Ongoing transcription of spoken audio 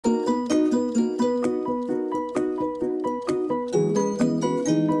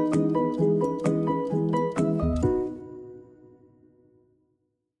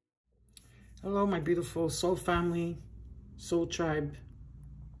beautiful soul family, soul tribe,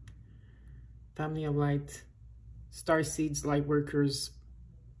 family of light, star seeds, light workers,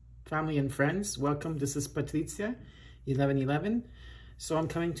 family and friends. Welcome. This is Patrizia 1111. So I'm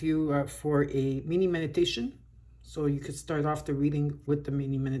coming to you for a mini meditation. So you could start off the reading with the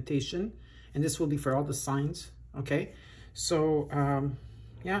mini meditation, and this will be for all the signs. Okay. So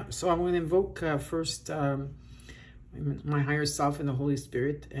yeah. So I'm going to invoke first my higher self and the Holy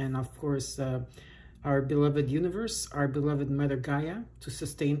Spirit, and of course our beloved universe, our beloved Mother Gaia, to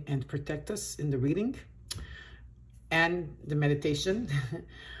sustain and protect us in the reading and the meditation.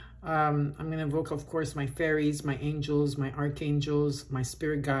 I'm going to invoke, of course, my fairies, my angels, my archangels, my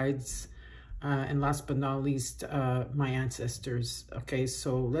spirit guides, and last but not least, my ancestors. Okay,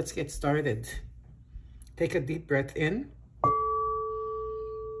 so let's get started. Take a deep breath in.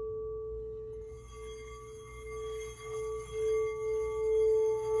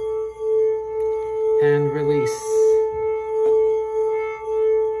 And release.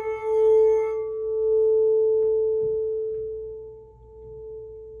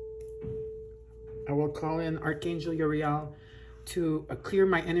 I will call in Archangel Uriel to clear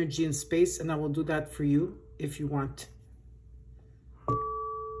my energy and space, and I will do that for you if you want.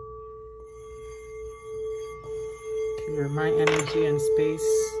 Clear my energy and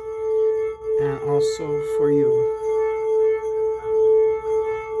space, and also for you.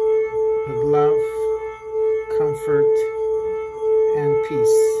 With love, comfort, and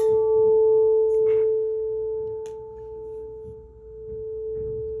peace.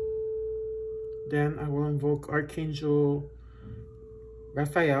 Then I will invoke Archangel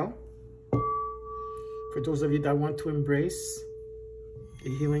Raphael. For those of you that want to embrace the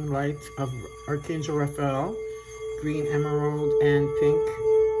healing light of Archangel Raphael, green, emerald, and pink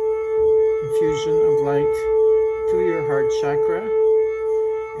infusion of light through your heart chakra,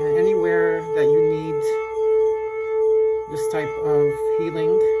 and anywhere that you need this type of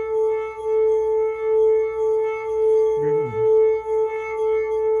healing.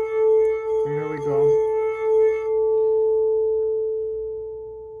 Here we go.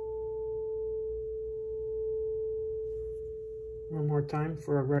 One more time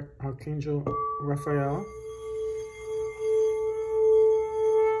for Archangel Raphael.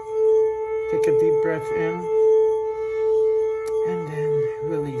 Take a deep breath in and then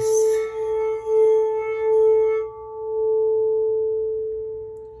release.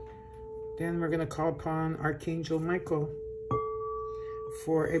 Then we're going to call upon Archangel Michael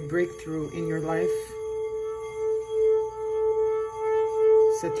for a breakthrough in your life.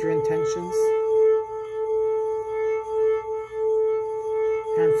 Set your intentions.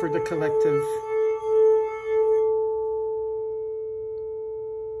 And for the collective.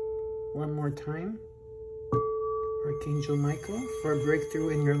 One more time. Archangel Michael for a breakthrough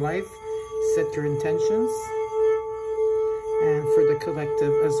in your life. Set your intentions. And for the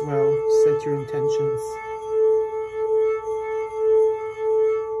collective as well, set your intentions.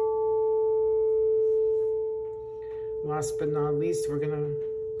 Last but not least, we're going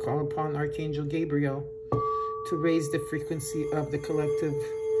to call upon Archangel Gabriel to raise the frequency of the collective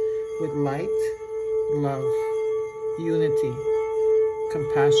with light, love, unity,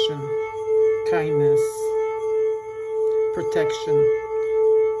 compassion, kindness, protection,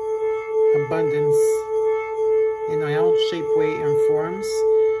 abundance in all shape, way, and forms,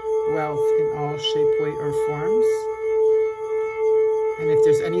 wealth in all shape, way, or forms. And if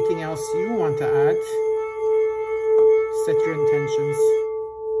there's anything else you want to add, set your intentions.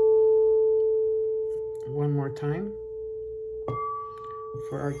 One more time.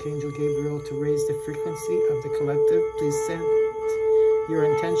 For Archangel Gabriel to raise the frequency of the collective, please send your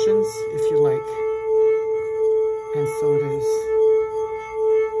intentions if you like. And so it is.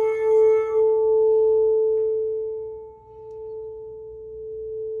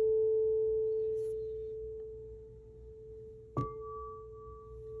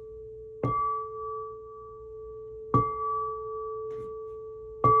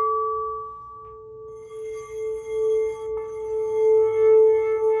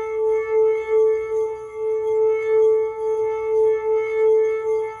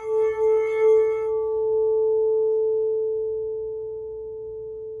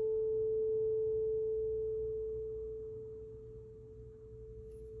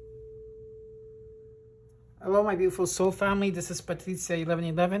 Hello, my beautiful soul family. This is Patrizia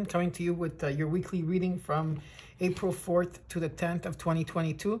 1111 coming to you with your weekly reading from April 4th to the 10th of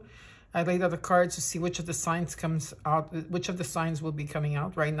 2022. I laid out the cards to see which of the signs comes out, which of the signs will be coming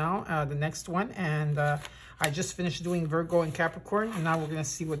out right now, the next one. And I just finished doing Virgo and Capricorn, and now we're going to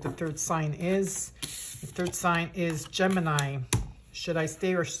see what the third sign is. The third sign is Gemini. Should I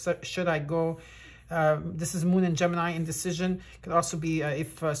stay or should I go? This is Moon in Gemini, indecision. Could also be,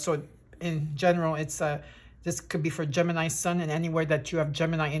 so in general, it's this could be for Gemini Sun, and anywhere that you have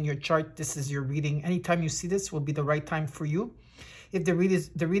Gemini in your chart, this is your reading. Anytime you see this will be the right time for you. If the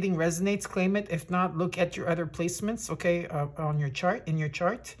reading resonates, claim it. If not, look at your other placements, okay, on your chart, in your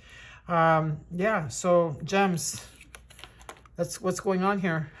chart. Yeah, so gems, that's what's going on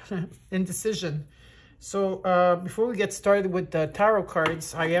here. Indecision. So before we get started with the tarot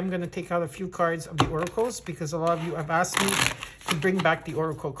cards, I am going to take out a few cards of the oracles because a lot of you have asked me to bring back the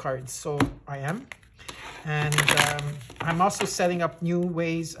oracle cards. So I am. And I'm also setting up new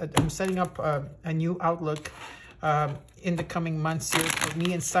ways. I'm setting up a new outlook in the coming months here for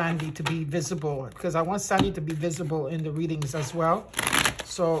me and Sandy to be visible, because I want Sandy to be visible in the readings as well.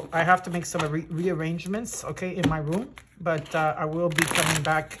 So I have to make some rearrangements, okay, in my room. But I will be coming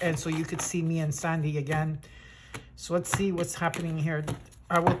back, and so you could see me and Sandy again. So let's see what's happening here.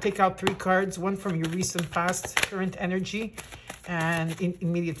 I will take out 3 cards, one from your recent past, current energy, and in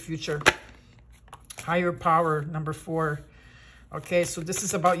immediate future. Higher power, number 4. Okay, so this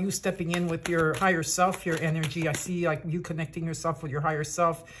is about you stepping in with your higher self, your energy. I see like you connecting yourself with your higher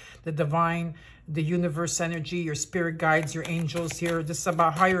self, the divine, the universe energy, your spirit guides, your angels here. This is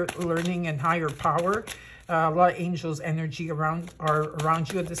about higher learning and higher power. A lot of angels energy around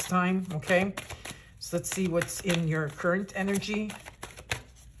you at this time, okay? So let's see what's in your current energy.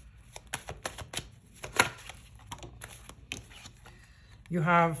 You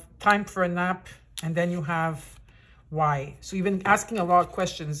have time for a nap, and then you have why. So you've been asking a lot of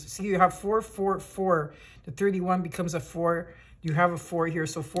questions. See, you have 4, 4, 4. The 31 becomes a 4. You have a 4 here,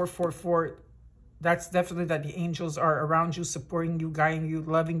 so 4, 4, 4. That's definitely that the angels are around you, supporting you, guiding you,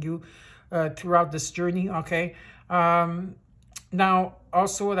 loving you throughout this journey, okay? Now,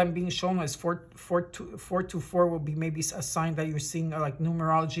 also what I'm being shown is 4 to 4 will be maybe a sign that you're seeing, like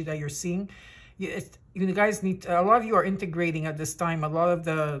numerology that you're seeing. You guys need, a lot of you are integrating at this time, a lot of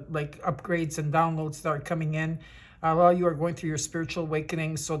the like upgrades and downloads that are coming in. A lot of you are going through your spiritual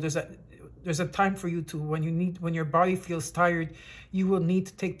awakening. So there's a time for you to, when your body feels tired, you will need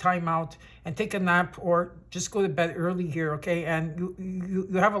to take time out and take a nap or just go to bed early here, okay? And you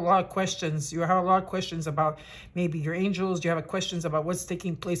have a lot of questions. You have a lot of questions about maybe your angels. You have questions about what's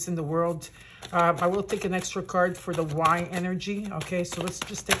taking place in the world. I will take an extra card for the why energy, okay? So let's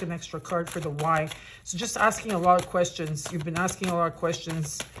just take an extra card for the why. So just asking a lot of questions. You've been asking a lot of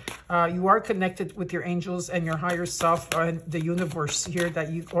questions. You are connected with your angels and your higher self and the universe here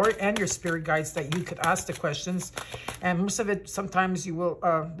that you, and your spirit guides that you could ask the questions. And most of it, sometimes you will,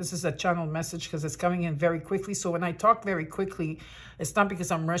 this is a channel message because it's coming in very quickly. So when I talk very quickly, it's not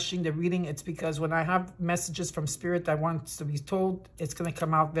because I'm rushing the reading. It's because when I have messages from spirit that wants to be told, it's going to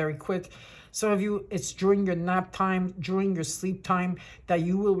come out very quick. Some of you, it's during your nap time, during your sleep time, that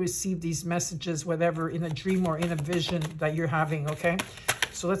you will receive these messages, whatever, in a dream or in a vision that you're having, okay?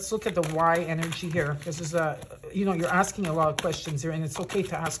 So let's look at the why energy here. This is you're asking a lot of questions here, and it's okay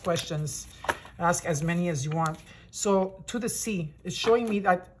to ask questions. Ask as many as you want. So to the sea, it's showing me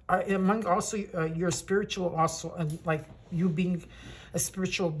that among also your spiritual, also, and like you being a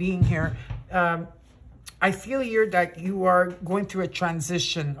spiritual being here, I feel here that you are going through a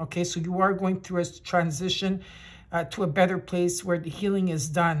transition, okay? So you are going through a transition to a better place where the healing is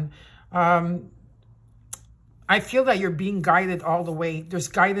done. I feel that you're being guided all the way. There's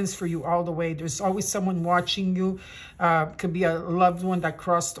guidance for you all the way. There's always someone watching you. Could be a loved one that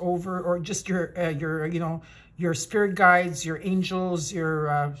crossed over, or just your spirit guides, your angels,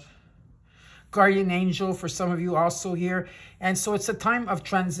 your guardian angel for some of you also here. And so it's a time of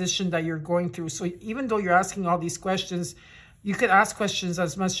transition that you're going through. So even though you're asking all these questions, you could ask questions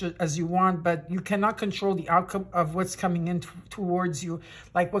as much as you want, but you cannot control the outcome of what's coming in towards you.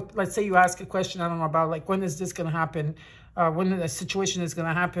 Like, let's say you ask a question, I don't know, about like, when is this going to happen? When a situation is going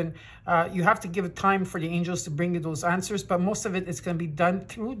to happen? You have to give it time for the angels to bring you those answers, but most of it is going to be done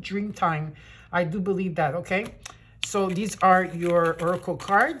through dream time. I do believe that, okay? So these are your oracle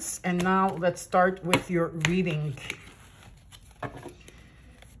cards, and now let's start with your reading.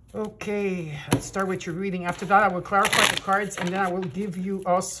 Okay, let's start with your reading. After that, I will clarify the cards, and then I will give you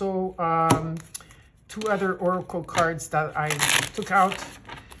also 2 other oracle cards that I took out.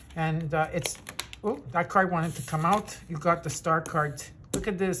 And oh, that card wanted to come out. You got the star card. Look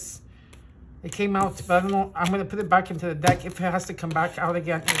at this. It came out, but I don't know. I'm going to put it back into the deck. If it has to come back out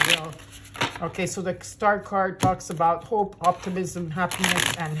again, it will. Okay, so the star card talks about hope, optimism,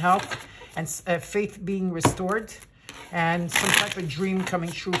 happiness, and health, and faith being restored, and some type of dream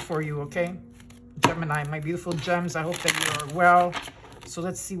coming true for you, okay? Gemini, my beautiful gems, I hope that you are well. So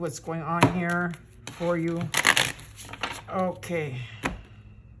let's see what's going on here for you. Okay.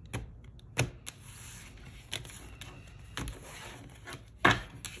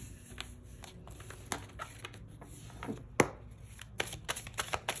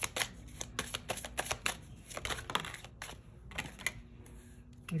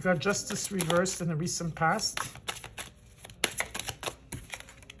 You got Justice reversed in the recent past.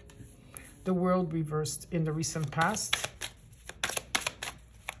 The World reversed in the recent past.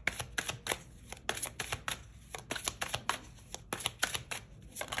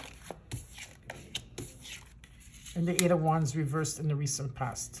 And the Eight of Wands reversed in the recent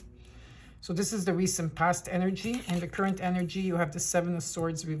past. So this is the recent past energy. And the current energy, you have the Seven of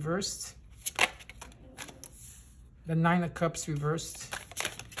Swords reversed. The Nine of Cups reversed.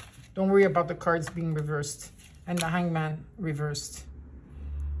 Don't worry about the cards being reversed. And the Hangman reversed.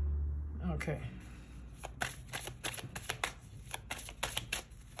 Okay.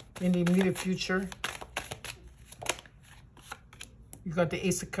 In the immediate future, you got the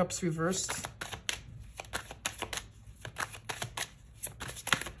Ace of Cups reversed.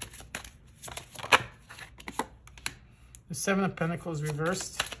 The Seven of Pentacles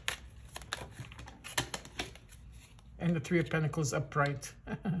reversed. And the Three of Pentacles upright.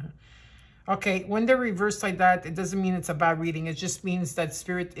 Okay, when they're reversed like that, it doesn't mean it's a bad reading. It just means that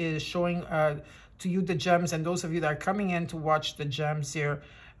Spirit is showing to you the gems, and those of you that are coming in to watch the gems here,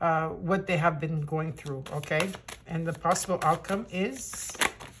 what they have been going through, okay? And the possible outcome is,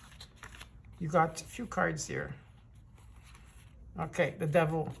 you got a few cards here. Okay, the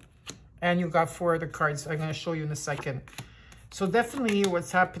Devil. And you got 4 other cards I'm going to show you in a second. So definitely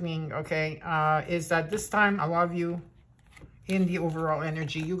what's happening, okay, is that this time a lot of you in the overall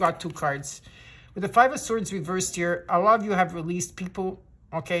energy, you got 2 cards. With the Five of Swords reversed here, a lot of you have released people,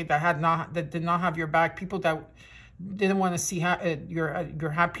 okay, that did not have your back, people that didn't want to see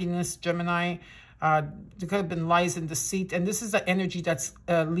your happiness, Gemini. There could have been lies and deceit, and this is the energy that's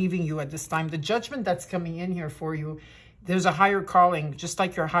leaving you at this time. The Judgment that's coming in here for you, there's a higher calling, just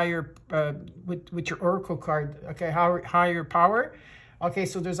like your higher, with your Oracle card, okay, higher power. Okay,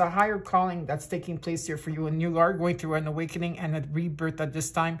 so there's a higher calling that's taking place here for you, and you are going through an awakening and a rebirth at this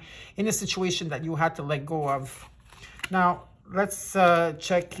time in a situation that you had to let go of. Now, let's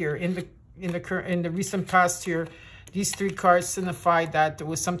check here. In the recent past here, these 3 cards signify that there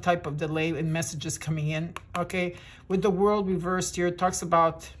was some type of delay in messages coming in. Okay, with the World reversed here, it talks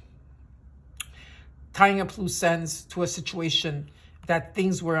about tying up loose ends to a situation that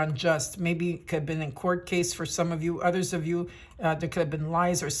things were unjust. Maybe it could have been a court case for some of you. Others of you, there could have been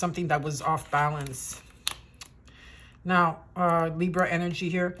lies or something that was off balance. Now, Libra energy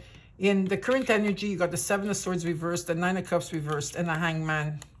here. In the current energy, you got the Seven of Swords reversed, the Nine of Cups reversed, and the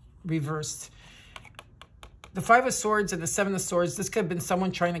Hangman reversed. The Five of Swords and the Seven of Swords, this could have been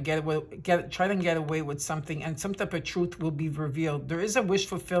someone trying to get away with something, and some type of truth will be revealed. There is a wish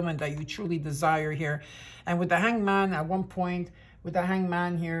fulfillment that you truly desire here. And with the Hangman, at one point, with the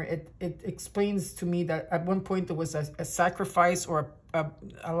Hangman here, it explains to me that at one point there was a sacrifice, or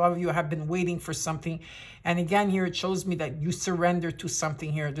a lot of you have been waiting for something. And again, here it shows me that you surrender to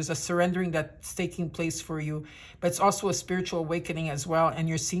something here. There's a surrendering that's taking place for you, but it's also a spiritual awakening as well, and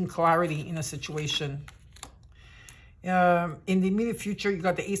you're seeing clarity in a situation. In the immediate future, you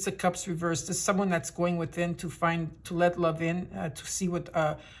got the Ace of Cups reversed. This is someone that's going within to let love in, to see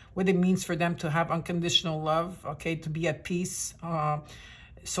what it means for them to have unconditional love, okay, to be at peace.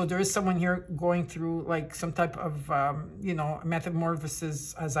 So there is someone here going through like some type of,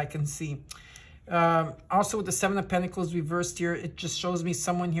 metamorphosis, as I can see. Also with the Seven of Pentacles reversed here, it just shows me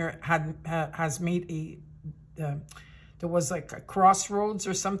someone here has made there was like a crossroads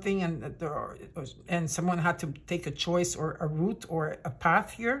or something, and someone had to take a choice or a route or a path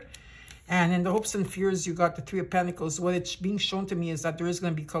here. And in the hopes and fears, you got the Three of Pentacles. What it's being shown to me is that there is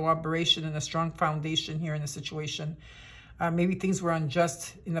going to be collaboration and a strong foundation here in the situation. Maybe things were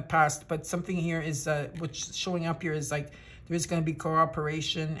unjust in the past, but something here is, what's showing up here is like there's going to be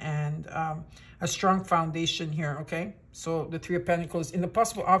cooperation and a strong foundation here, okay? So the Three of Pentacles. In the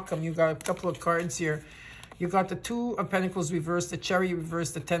possible outcome, you got a couple of cards here. You got the Two of Pentacles reversed, the Chariot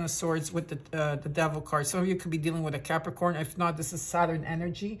reversed, the Ten of Swords with the Devil card. Some of you could be dealing with a Capricorn. If not, this is Saturn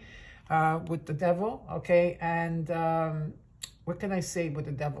energy with the Devil, okay? And what can I say with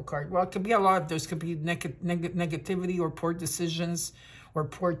the Devil card? Well, it could be a lot. There could be negativity or poor decisions or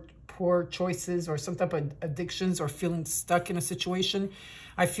poor choices or some type of addictions or feeling stuck in a situation.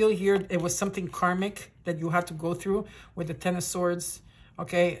 I feel here it was something karmic that you had to go through with the Ten of Swords.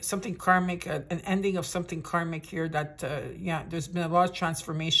 Okay, something karmic, an ending of something karmic here that, yeah, there's been a lot of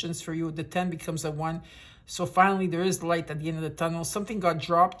transformations for you. The 10 becomes a 1. So finally, there is light at the end of the tunnel. Something got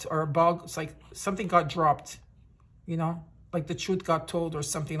dropped, or a bug. It's like something got dropped, you know, like the truth got told or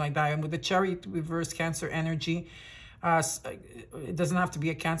something like that. And with the Chariot reverse Cancer energy, it doesn't have to be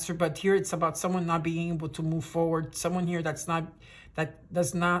a Cancer, but here it's about someone not being able to move forward. Someone here that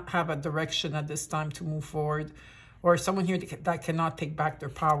does not have a direction at this time to move forward. or someone here that cannot take back their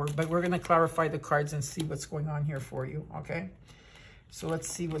power. But we're going to clarify the cards and see what's going on here for you, okay? So let's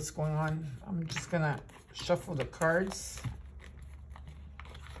see what's going on. I'm just going to shuffle the cards.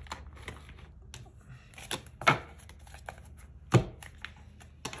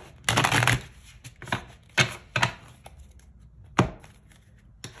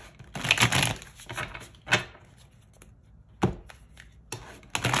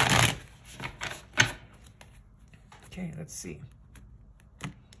 Okay, let's see.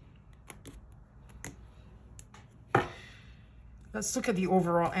 Let's look at the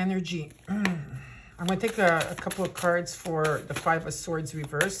overall energy. I'm going to take a couple of cards for the Five of Swords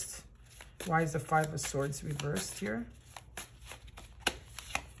reversed. Why is the Five of Swords reversed here?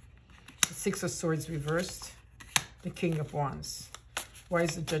 The Six of Swords reversed. The King of Wands. Why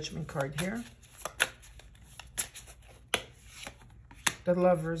is the Judgment card here? The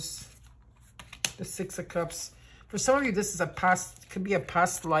Lovers. The Six of Cups. For some of you, this is a past, could be a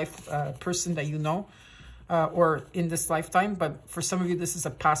past life person that you know, or in this lifetime. But for some of you, this is a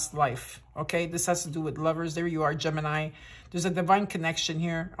past life, okay? This has to do with lovers. There you are, Gemini. There's a divine connection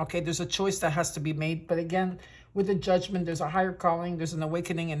here, okay? There's a choice that has to be made. But again, with the Judgment, there's a higher calling. There's an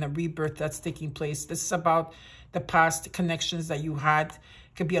awakening and a rebirth that's taking place. This is about the past connections that you had.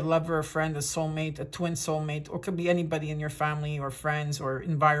 It could be a lover, a friend, a soulmate, a twin soulmate, or it could be anybody in your family or friends or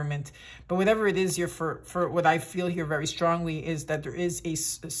environment. But whatever it is here, for what I feel here very strongly is that there is a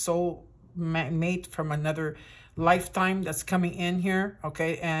soul mate from another lifetime that's coming in here,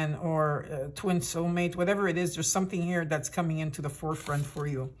 okay? And or twin soulmate, whatever it is, there's something here that's coming into the forefront for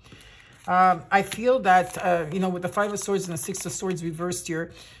you. I feel that, you know, with the Five of Swords and the Six of Swords reversed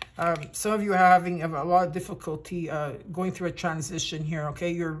here, some of you are having a lot of difficulty going through a transition here,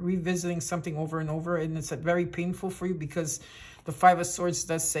 okay? You're revisiting something over and over, and it's very painful for you because the Five of Swords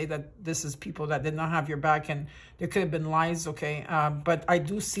does say that this is people that did not have your back, and there could have been lies, okay? But I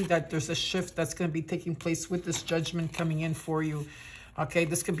do see that there's a shift that's going to be taking place with this Judgment coming in for you. Okay,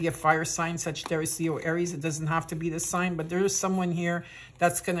 this could be a fire sign, Sagittarius, Leo, Aries. It doesn't have to be the sign, but there is someone here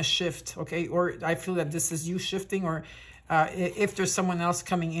that's going to shift, okay? Or I feel that this is you shifting, or if there's someone else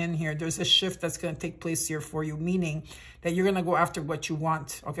coming in here, there's a shift that's going to take place here for you, meaning that you're going to go after what you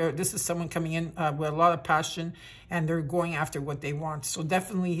want, okay? This is someone coming in with a lot of passion, and they're going after what they want. So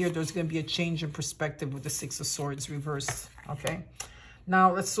definitely here, there's going to be a change in perspective with the Six of Swords reversed, okay?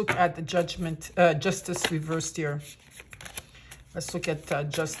 Now, let's look at the Judgment, Justice reversed here. Let's look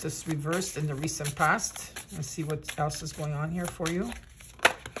at Justice reversed in the recent past. Let's see what else is going on here for you.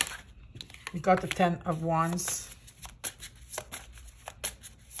 We got the Ten of Wands.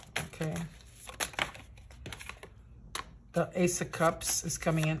 Okay. The Ace of Cups is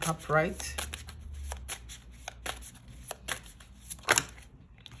coming in upright.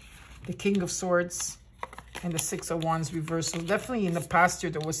 The King of Swords and the Six of Wands reversed. So definitely in the past year,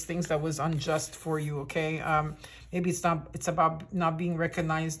 there was things that was unjust for you, okay? Maybe it's about not being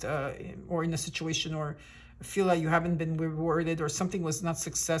recognized or in a situation, or feel like you haven't been rewarded, or something was not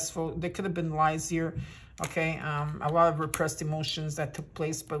successful. There could have been lies here, okay? A lot of repressed emotions that took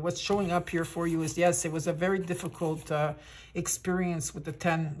place. But what's showing up here for you is, yes, it was a very difficult experience with the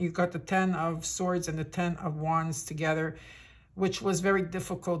 10. You got the 10 of Swords and the 10 of Wands together, which was very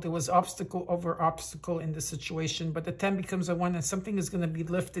difficult. There was obstacle over obstacle in the situation, but the 10 becomes a 1, and something is going to be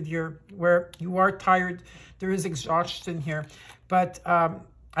lifted here where you are tired. There is exhaustion here, but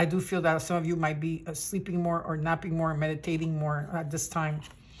I do feel that some of you might be sleeping more or napping more, meditating more at this time.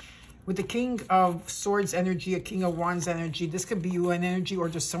 With the King of Swords energy, a King of Wands energy, this could be you an energy, or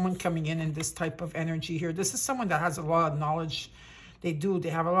there's someone coming in this type of energy here. This is someone that has a lot of knowledge. They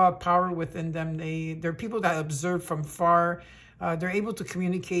have a lot of power within them. They're people that observe from far. They're able to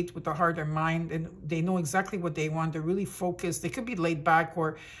communicate with the heart and mind, and they know exactly what they want. They're really focused. They could be laid back,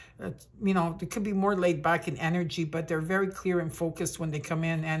 or, you know, they could be more laid back in energy, but they're very clear and focused when they come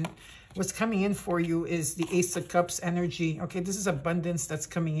in. And what's coming in for you is the Ace of Cups energy. Okay, this is abundance that's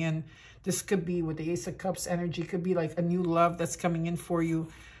coming in. This could be with the Ace of Cups energy, could be like a new love that's coming in for you,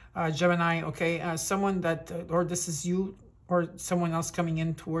 Gemini, okay? Someone that, or this is you, or someone else coming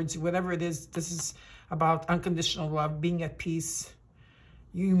in towards you, whatever it is. This is about unconditional love, being at peace.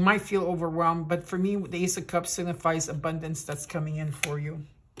 You might feel overwhelmed, but for me, the Ace of Cups signifies abundance that's coming in for you.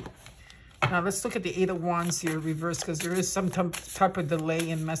 Now, let's look at the Eight of Wands here, reversed, because there is some type of delay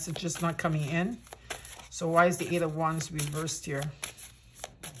in messages not coming in. So why is the Eight of Wands reversed here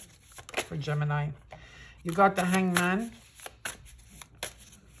for Gemini? You got the Hangman.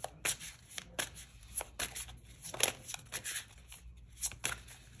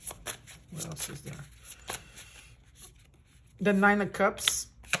 What else is there? The Nine of Cups.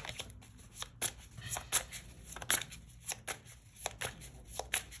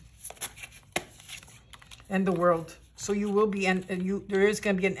 end the world. So you will be, and there is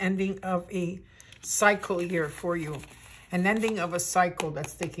going to be an ending of a cycle here for you. An ending of a cycle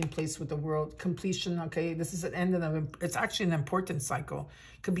that's taking place with the world. Completion, okay? This is an ending of, it's actually an important cycle.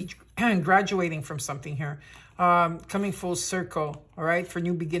 Could be graduating from something here. Coming full circle, all right? For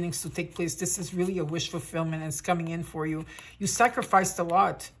new beginnings to take place. This is really a wish fulfillment, and it's coming in for you. You sacrificed a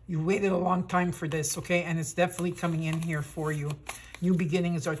lot. You waited a long time for this, okay? And it's definitely coming in here for you. New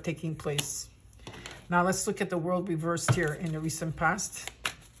beginnings are taking place. Now, let's look at the world reversed here in the recent past.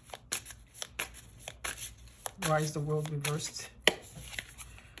 Why is the world reversed?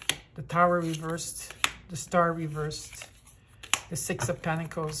 The Tower reversed. The Star reversed. The Six of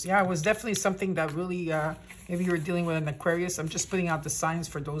Pentacles. Yeah, it was definitely something that really, maybe you were dealing with an Aquarius. I'm just putting out the signs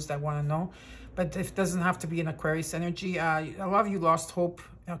for those that want to know. But it doesn't have to be an Aquarius energy. A lot of you lost hope,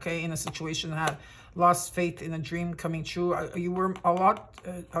 okay, in a situation, had lost faith in a dream coming true. You were a lot,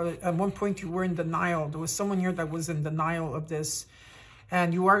 at one point you were in denial. There was someone here that was in denial of this.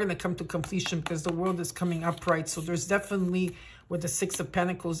 And you are going to come to completion because the world is coming upright. So there's definitely, with the Six of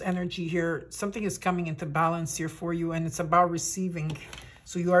Pentacles energy here, something is coming into balance here for you. And it's about receiving.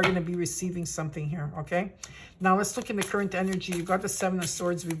 So you are going to be receiving something here, okay? Now let's look in the current energy. You got the Seven of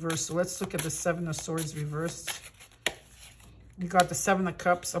Swords reversed. So let's look at the Seven of Swords reversed. You got the Seven of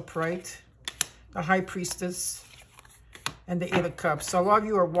Cups upright. The High Priestess. And the Eight of Cups. So a lot of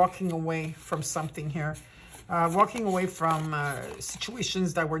you are walking away from something here. Walking away from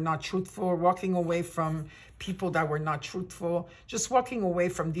situations that were not truthful, walking away from people that were not truthful, just walking away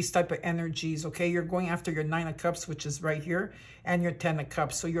from these type of energies, okay? You're going after your Nine of Cups, which is right here, and your Ten of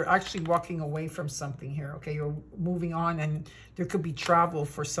Cups. So you're actually walking away from something here, okay? You're moving on, and there could be travel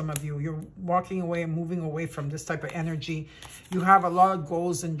for some of you. You're walking away and moving away from this type of energy. You have a lot of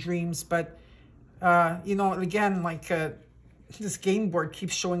goals and dreams, but, you know, again, like... this game board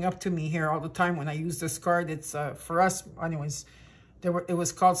keeps showing up to me here all the time when I use this card. It's for us, anyways, it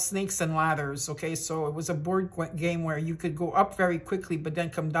was called Snakes and Ladders, okay? So it was a board game where you could go up very quickly but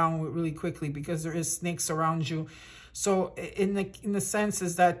then come down really quickly because there is snakes around you. So in the sense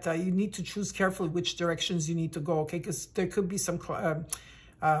is that you need to choose carefully which directions you need to go, okay? Because there could be some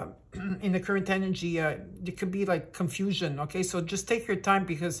in the current energy, there could be like confusion, okay? So just take your time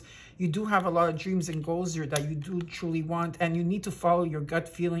because you do have a lot of dreams and goals here that you do truly want, and you need to follow your gut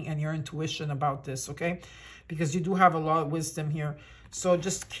feeling and your intuition about this, okay? Because you do have a lot of wisdom here. So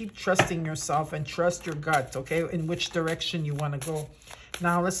just keep trusting yourself and trust your gut, okay? In which direction you want to go.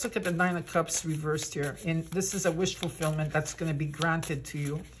 Now, let's look at the Nine of Cups reversed here. And this is a wish fulfillment that's going to be granted to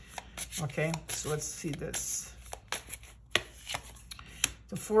you, okay? So let's see this.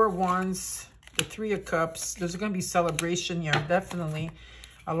 The Four of Wands, the Three of Cups. There's going to be celebration here, definitely.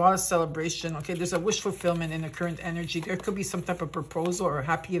 A lot of celebration. Okay, there's a wish fulfillment in the current energy. There could be some type of proposal or a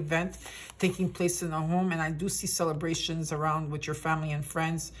happy event taking place in a home. And I do see celebrations around with your family and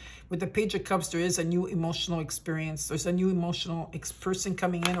friends. With the Page of Cups, there is a new emotional experience. There's a new emotional person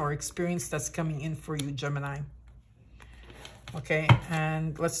coming in or experience that's coming in for you, Gemini. Okay,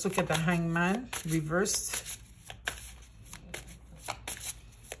 and let's look at the Hangman reversed.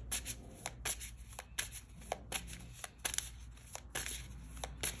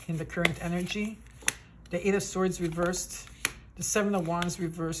 In the current energy, the Eight of Swords reversed, the Seven of Wands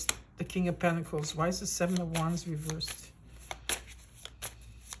reversed, the King of Pentacles. Why is the Seven of Wands reversed?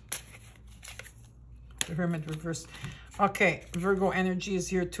 The Hermit reversed. Okay, Virgo energy is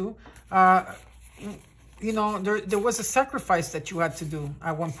here too. You know, there was a sacrifice that you had to do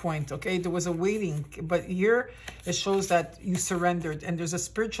at one point, okay? There was a waiting, but here it shows that you surrendered and there's a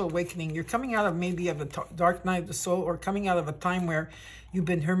spiritual awakening. You're coming out of maybe of a dark night of the soul, or coming out of a time where you've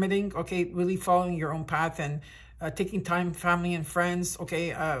been hermiting, okay? Really following your own path and taking time, family and friends,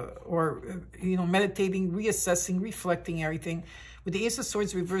 okay? Or, you know, meditating, reassessing, reflecting everything. With the Ace of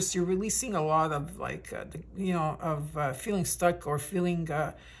Swords reversed, you're releasing a lot of like, you know, of feeling stuck or feeling...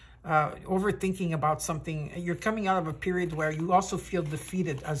 overthinking about something. You're coming out of a period where you also feel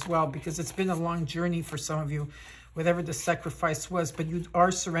defeated as well, because it's been a long journey for some of you, whatever the sacrifice was, but you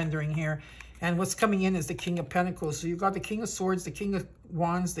are surrendering here. And what's coming in is the King of Pentacles. So you got the King of Swords, the King of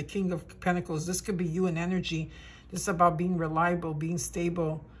Wands, the King of Pentacles. This could be you in energy. This is about being reliable, being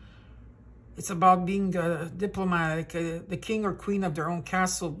stable. It's about being diplomatic, the king or queen of their own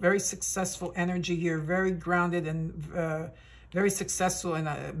castle. Very successful energy here, very grounded and very successful in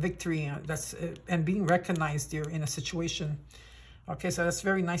a victory and being recognized here in a situation. Okay, so that's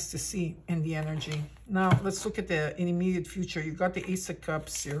very nice to see in the energy. Now, let's look at the immediate future. You got the Ace of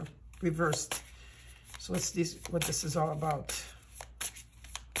Cups here, reversed. So let's see what this is all about.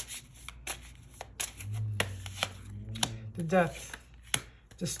 The Death,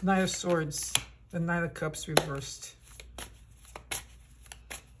 the Knight of Swords, The Knight of Cups reversed.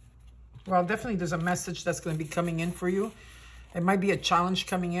 Well, definitely there's a message that's going to be coming in for you. It might be a challenge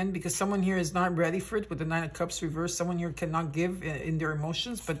coming in because someone here is not ready for it with the Nine of Cups reversed. Someone here cannot give in their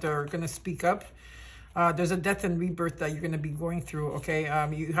emotions, but they're going to speak up. There's a death and rebirth that you're going to be going through, okay?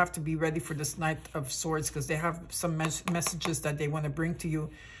 You have to be ready for this Knight of Swords because they have some messages that they want to bring to you.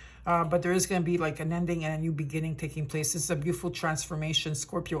 But there is going to be like an ending and a new beginning taking place. This is a beautiful transformation,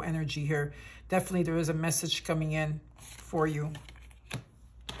 Scorpio energy here. Definitely there is a message coming in for you.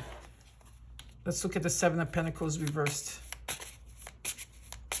 Let's look at the Seven of Pentacles reversed.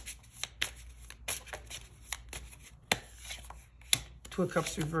 Two of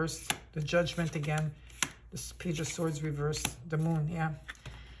Cups reversed. The Judgment again. This Page of Swords reversed. The Moon, yeah.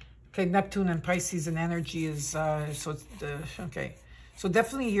 Okay, Neptune and Pisces and energy is, okay. So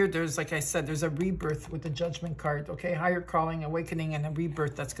definitely here, there's, like I said, there's a rebirth with the Judgment card, okay? Higher calling, awakening, and a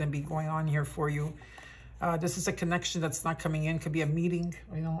rebirth that's going to be going on here for you. This is a connection that's not coming in. Could be a meeting,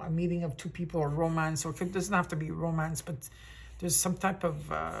 you know, a meeting of two people or romance, or it doesn't have to be romance, but there's some type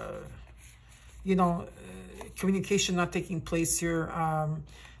of, you know, communication not taking place here.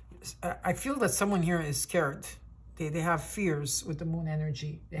 I feel that someone here is scared. They have fears with the Moon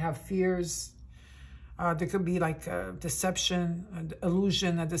energy. They have fears. There could be like deception,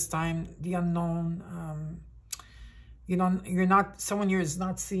 illusion at this time, the unknown. You know, someone here is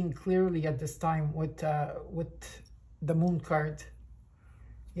not seeing clearly at this time with the Moon card.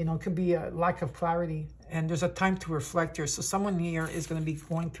 You know, it could be a lack of clarity. And there's a time to reflect here. So someone here is going to be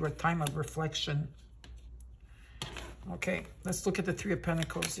going through a time of reflection. Okay, let's look at the Three of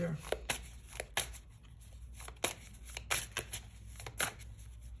Pentacles here.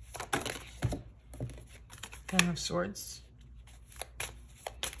 Ten of Swords.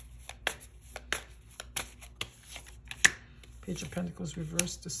 Page of Pentacles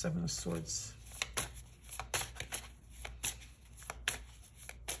reversed, the Seven of Swords.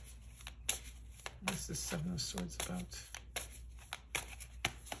 What's the Seven of Swords about?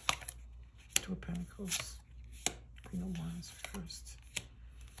 Two of Pentacles. Queen of Wands reversed.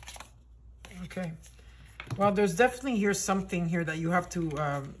 Okay. Well, there's definitely here something here that you have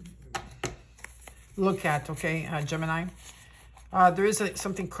to look at, okay, Gemini. There is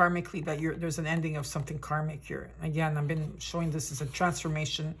something karmically that there's an ending of something karmic here. Again, I've been showing this as a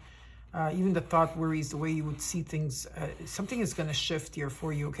transformation. Even the thought worries, the way you would see things, something is going to shift here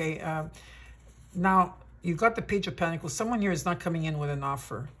for you, okay? Now, you got the Page of Pentacles. Someone here is not coming in with an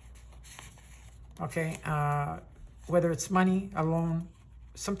offer, okay? Whether it's money, a loan,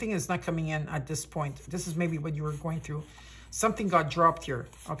 something is not coming in at this point. This is maybe what you were going through. Something got dropped here,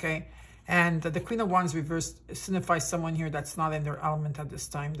 okay? And the Queen of Wands reversed signifies someone here that's not in their element at this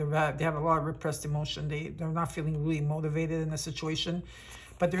time. They have a lot of repressed emotion. They're not feeling really motivated in the situation.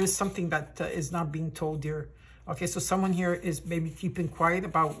 But there is something that is not being told here. Okay, so someone here is maybe keeping quiet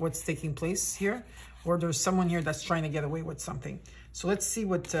about what's taking place here. Or there's someone here that's trying to get away with something. So let's see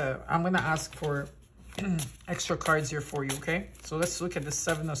what... I'm going to ask for extra cards here for you, okay? So let's look at the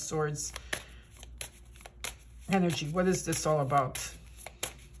Seven of Swords energy. What is this all about?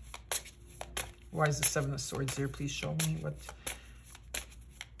 Why is the Seven of Swords here? Please show me what,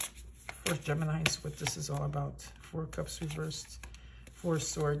 for Geminis, what this is all about. Four of Cups reversed, Four of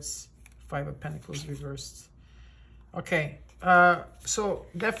Swords, Five of Pentacles reversed. Okay, so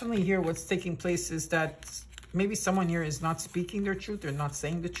definitely here what's taking place is that maybe someone here is not speaking their truth. They're not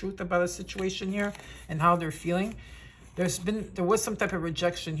saying the truth about a situation here and how they're feeling. There was some type of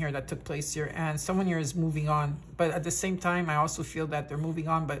rejection here that took place here, and someone here is moving on. But at the same time, I also feel that they're moving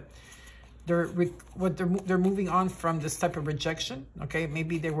on, but they're moving on from this type of rejection. Okay,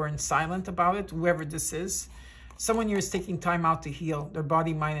 maybe they were silent about it. Whoever this is, someone here is taking time out to heal their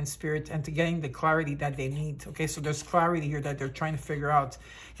body, mind, and spirit, and to getting the clarity that they need. Okay, so there's clarity here that they're trying to figure out.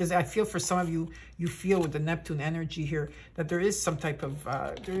 Because I feel for some of you, you feel with the Neptune energy here that there is some type of,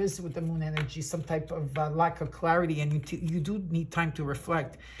 there is with the Moon energy, some type of lack of clarity, and you do need time to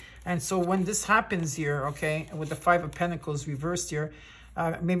reflect. And so when this happens here, okay, with the Five of Pentacles reversed here,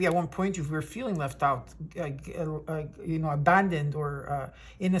 maybe at one point you were feeling left out, you know, abandoned, or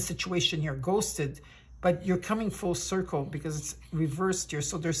in a situation here, ghosted. But you're coming full circle because it's reversed here.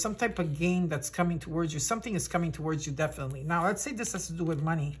 So there's some type of gain that's coming towards you. Something is coming towards you, definitely. Now, let's say this has to do with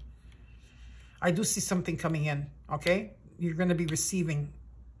money. I do see something coming in, okay? You're going to be receiving.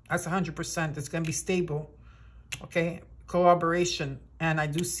 That's 100%. It's going to be stable, okay? Collaboration. And I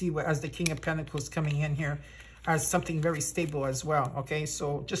do see as the King of Pentacles coming in here as something very stable as well, okay?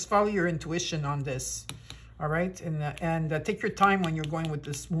 So just follow your intuition on this, all right? And take your time when you're going with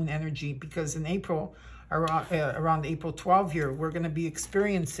this Moon energy, because in April... around April 12 here, we're going to be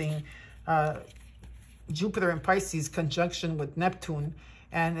experiencing Jupiter in Pisces conjunction with Neptune,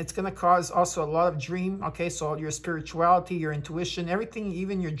 and it's going to cause also a lot of dream. Okay, so your spirituality, your intuition, everything,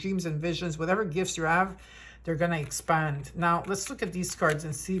 even your dreams and visions, whatever gifts you have, they're going to expand. Now let's look at these cards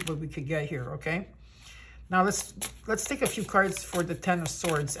and see what we could get here. Okay, now let's take a few cards for the Ten of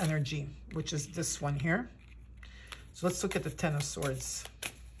Swords energy, which is this one here. So let's look at the Ten of Swords.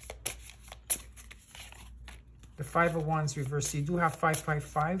 The Five of Wands reversed. You do have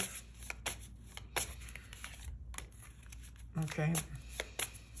 555. Okay.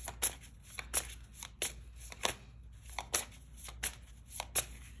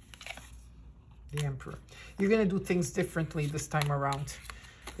 The Emperor. You're going to do things differently this time around.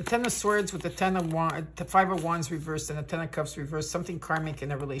 The Ten of Swords with the the Five of Wands reversed and the Ten of Cups reversed. Something karmic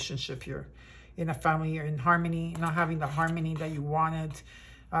in a relationship here. In a family, or in harmony, not having the harmony that you wanted.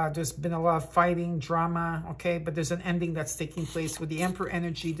 There's been a lot of fighting, drama, okay? But there's an ending that's taking place. With the Emperor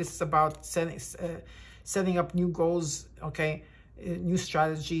energy, this is about setting up new goals, okay? New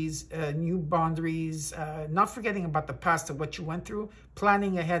strategies, new boundaries, not forgetting about the past of what you went through,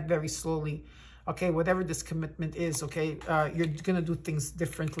 planning ahead very slowly, okay? Whatever this commitment is, okay? You're going to do things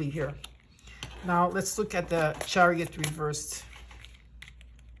differently here. Now, let's look at the Chariot reversed.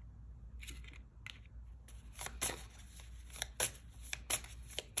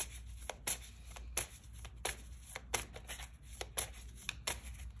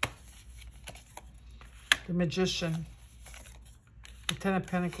 The Magician, the Ten of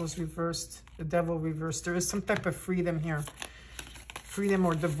Pentacles reversed, the Devil reversed. There is some type of freedom here. Freedom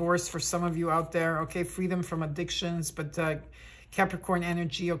or divorce for some of you out there, okay? Freedom from addictions, but Capricorn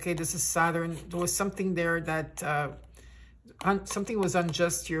energy, okay? This is Saturn. There was something there that, something was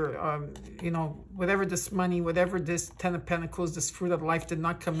unjust here. You know, whatever this money, whatever this Ten of Pentacles, this fruit of life did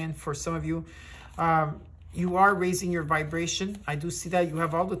not come in for some of you. You are raising your vibration. I do see that. You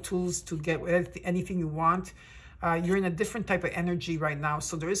have all the tools to get anything you want. You're in a different type of energy right now.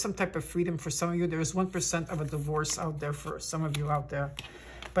 So there is some type of freedom for some of you. There is 1% of a divorce out there for some of you out there.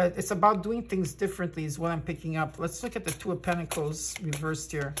 But it's about doing things differently is what I'm picking up. Let's look at the Two of Pentacles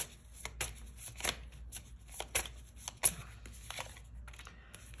reversed here.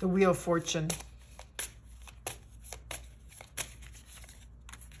 The Wheel of Fortune.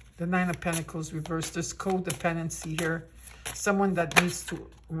 The Nine of Pentacles reversed. There's codependency here. Someone that needs to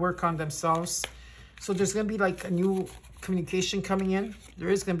work on themselves. So there's going to be like a new communication coming in. There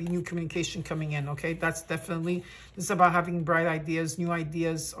is going to be new communication coming in, okay? That's definitely, this is about having bright ideas, new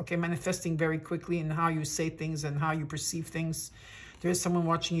ideas, okay? Manifesting very quickly in how you say things and how you perceive things. There is someone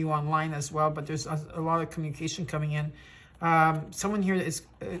watching you online as well, but there's a lot of communication coming in. Someone here is,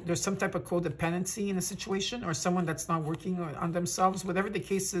 there's some type of codependency in a situation, or someone that's not working on themselves. Whatever the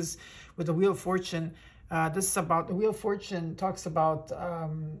case is with the Wheel of Fortune, this is about, the Wheel of Fortune talks about,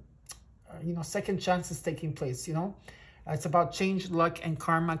 you know, second chances taking place, you know. It's about change, luck, and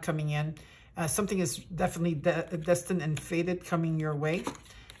karma coming in. Something is definitely destined and fated coming your way.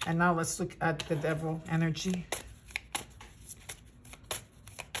 And now let's look at the Devil energy.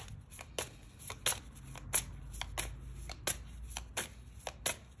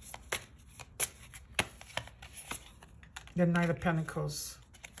 The Knight of Pentacles.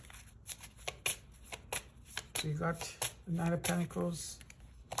 So you got the Knight of Pentacles,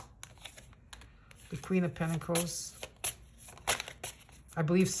 the Queen of Pentacles. I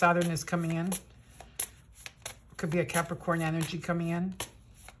believe Saturn is coming in. Could be a Capricorn energy coming in.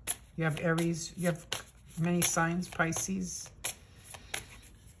 You have Aries. You have many signs, Pisces.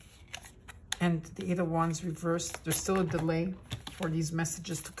 And the Eight of Wands reversed. There's still a delay for these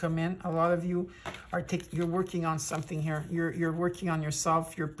messages to come in. A lot of you are you're working on something here. You're working on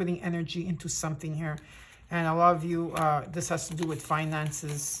yourself. You're putting energy into something here. And a lot of you, this has to do with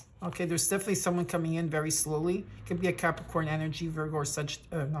finances. Okay, there's definitely someone coming in very slowly. Could be a Capricorn energy, Virgo or such.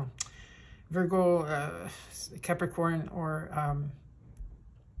 No, Virgo, Capricorn, or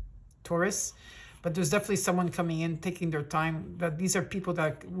Taurus. But there's definitely someone coming in, taking their time. But these are people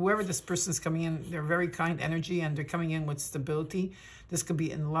that, whoever this person is coming in, they're very kind energy and they're coming in with stability. This could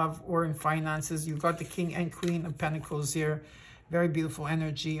be in love or in finances. You've got the King and Queen of Pentacles here. Very beautiful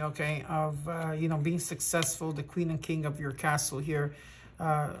energy, okay, of, you know, being successful. The Queen and King of your castle here.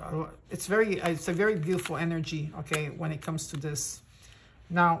 It's a very beautiful energy, okay, when it comes to this.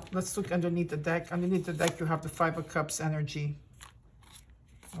 Now, let's look underneath the deck. Underneath the deck, you have the Five of Cups energy,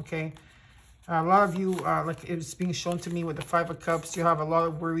 okay. A lot of you, like it's being shown to me with the Five of Cups, you have a lot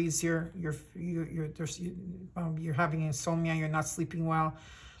of worries here. You're having insomnia. You're not sleeping well.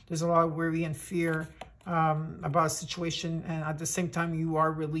 There's a lot of worry and fear about a situation, and at the same time, you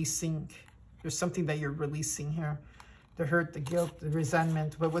are releasing. There's something that you're releasing here: the hurt, the guilt, the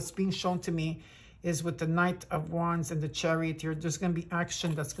resentment. But what's being shown to me is with the Knight of Wands and the Chariot here. There's going to be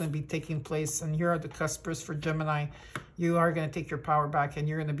action that's going to be taking place. And here are the cuspers for Gemini. You are going to take your power back and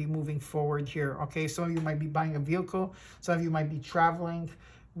you're going to be moving forward here. Okay, some of you might be buying a vehicle. Some of you might be traveling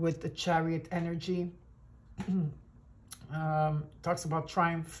with the Chariot energy. Talks about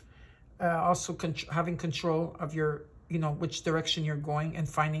triumph. Also having control of your, you know, which direction you're going and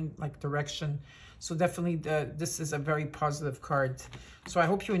finding like direction. So definitely this is a very positive card. So I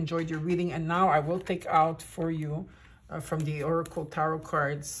hope you enjoyed your reading. And now I will take out for you from the Oracle Tarot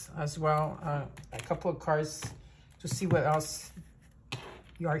cards as well, a couple of cards to see what else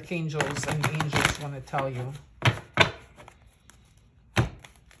the archangels and the angels want to tell you.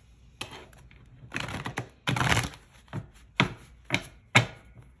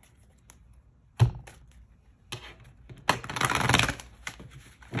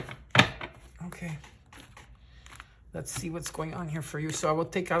 Okay, let's see what's going on here for you. So I will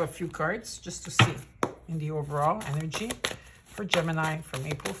take out a few cards just to see in the overall energy for Gemini from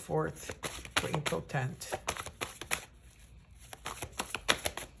April 4th to April 10th.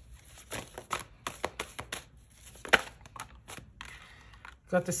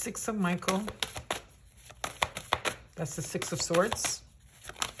 Got the Six of Michael. That's the Six of Swords.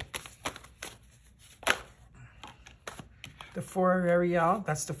 The Four of Ariel.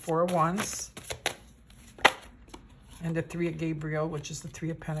 That's the Four of Wands. And the Three of Gabriel, which is the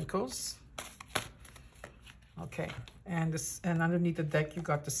Three of Pentacles. Okay, and underneath the deck, you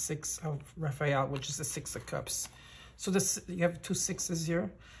got the Six of Raphael, which is the Six of Cups. So you have two sixes here.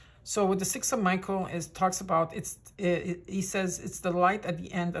 So with the Six of Michael, it talks about, he says, it's the light at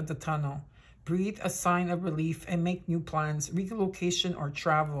the end of the tunnel. Breathe a sign of relief and make new plans, relocation or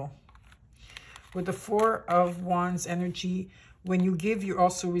travel. With the Four of Wands energy, when you give, you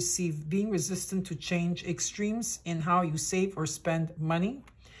also receive. Being resistant to change, extremes in how you save or spend money.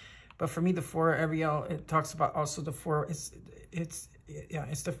 But for me, the Four of Ariel, it talks about also the four. Is it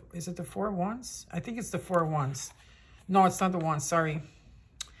the Four of Wands? I think it's the Four of Wands. No, it's not the Wands. Sorry,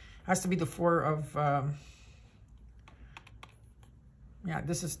 has to be the Four of. Yeah,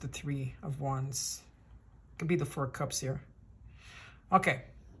 this is the Three of Wands. Could be the Four of Cups here. Okay.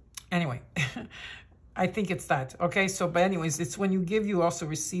 Anyway. I think it's that. Okay, so but anyways, it's when you give, you also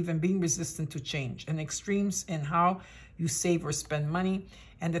receive, and being resistant to change and extremes in how you save or spend money.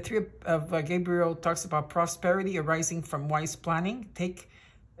 And the Three of Gabriel talks about prosperity arising from wise planning. Take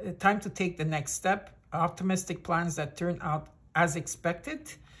time to take the next step. Optimistic plans that turn out as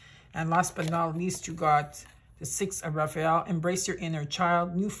expected. And last but not least, you got the Six of Raphael. Embrace your inner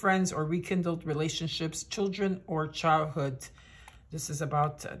child, new friends or rekindled relationships, children or childhood. This is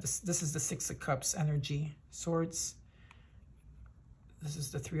about, this is the Six of Cups energy. Swords. This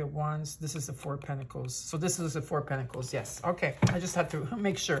is the Three of Wands. This is the Four of Pentacles. So this is the Four of Pentacles, yes. Okay, I just had to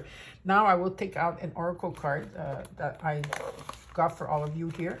make sure. Now I will take out an Oracle card that I got for all of you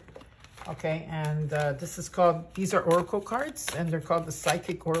here. Okay, and this is called, these are Oracle cards, and they're called the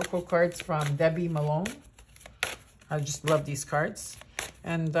Psychic Oracle cards from Debbie Malone. I just love these cards.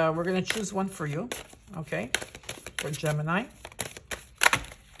 And we're going to choose one for you, okay, for Gemini.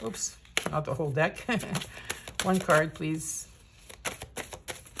 Oops, not the whole deck. One card, please,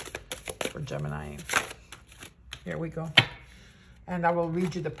 for Gemini. Here we go. And I will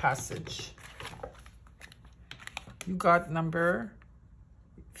read you the passage. You got number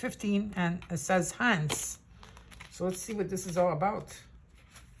 15, and it says hands. So let's see what this is all about.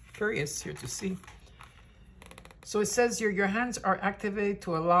 Curious here to see. So it says here, your hands are activated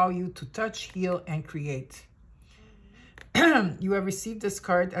to allow you to touch, heal, and create. You have received this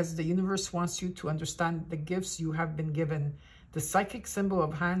card as the universe wants you to understand the gifts you have been given. The psychic symbol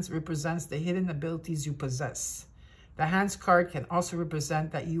of hands represents the hidden abilities you possess. The hands card can also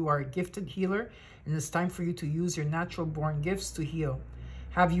represent that you are a gifted healer, and it's time for you to use your natural born gifts to heal.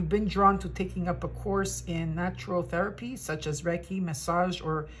 Have you been drawn to taking up a course in natural therapy, such as Reiki, massage,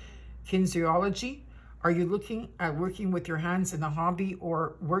 or kinesiology? Are you looking at working with your hands in a hobby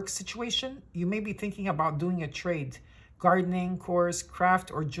or work situation? You may be thinking about doing a trade, gardening course,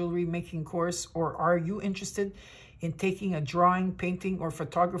 craft or jewelry making course, or are you interested in taking a drawing, painting, or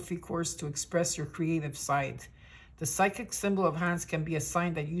photography course to express your creative side? The psychic symbol of hands can be a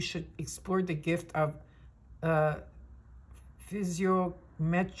sign that you should explore the gift of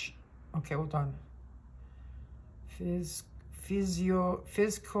physiometry. Okay, hold on.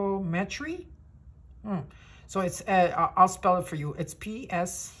 Physiometry. So it's I'll spell it for you. It's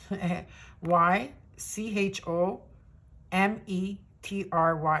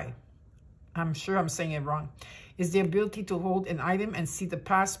PSYCHOMETRY. I'm sure I'm saying it wrong. Is the ability to hold an item and see the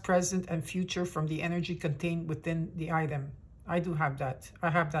past, present, and future from the energy contained within the item. I do have that. I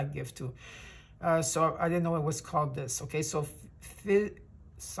have that gift too. So I didn't know it was called this. Okay, so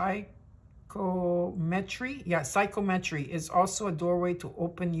psychometry. Yeah, psychometry is also a doorway to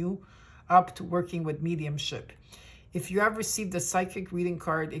open you up to working with mediumship. If you have received a psychic reading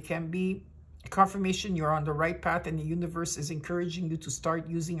card, it can be confirmation you're on the right path and the universe is encouraging you to start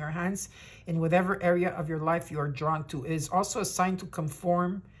using your hands in whatever area of your life you are drawn to. It is also a sign to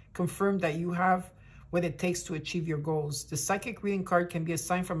confirm that you have what it takes to achieve your goals. The psychic reading card can be a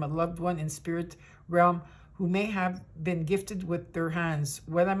sign from a loved one in spirit realm who may have been gifted with their hands.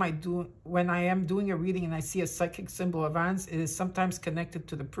 When I am doing a reading and I see a psychic symbol of hands, it is sometimes connected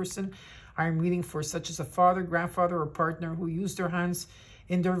to the person I am reading for, such as a father, grandfather, or partner who used their hands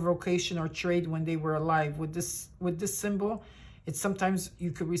in their vocation or trade when they were alive. With this symbol, it's sometimes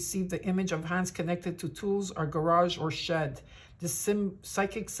you could receive the image of hands connected to tools or garage or shed. This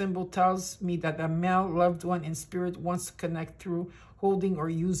psychic symbol tells me that a male loved one in spirit wants to connect through holding or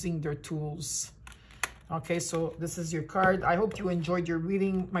using their tools. Okay, so this is your card. I hope you enjoyed your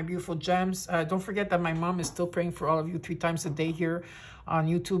reading, my beautiful gems. Don't forget that my mom is still praying for all of you 3 times a day here on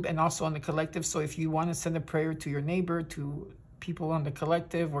YouTube and also on the collective. So if you want to send a prayer to your neighbor, to people on the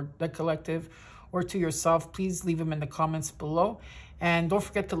collective or to yourself, please leave them in the comments below. And don't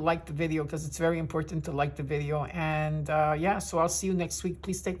forget to like the video because it's very important to like the video. And yeah, so I'll see you next week.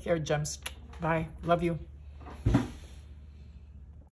 Please take care, gems. Bye. Love you.